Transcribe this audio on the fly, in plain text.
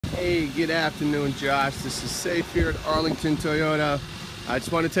Hey, good afternoon, Josh. This is Safe here at Arlington Toyota. I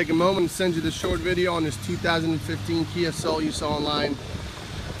just want to take a moment and send you this short video on this 2015 Kia Soul you saw online.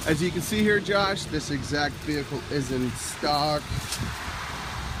 As you can see here, Josh, this exact vehicle is in stock.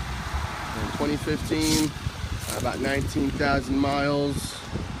 In 2015, about 19,000 miles.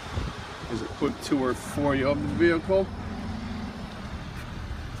 Here's a quick tour for you of the vehicle.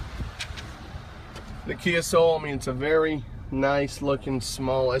 The Kia Soul, I mean, it's a very nice looking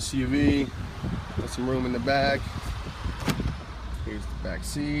small SUV. Got some room in the back. Here's the back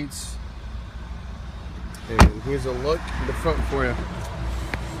seats. And here's a look at the front for you.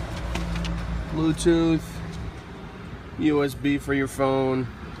 Bluetooth, USB for your phone.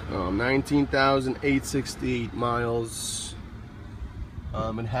 19,868 miles.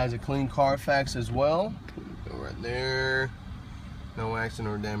 It has a clean Carfax as well. Go right there. No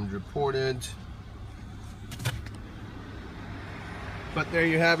accident or damage reported. But there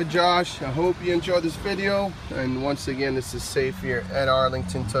you have it, Josh. I hope you enjoyed this video. And once again, this is Safe here at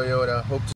Arlington Toyota. Hope to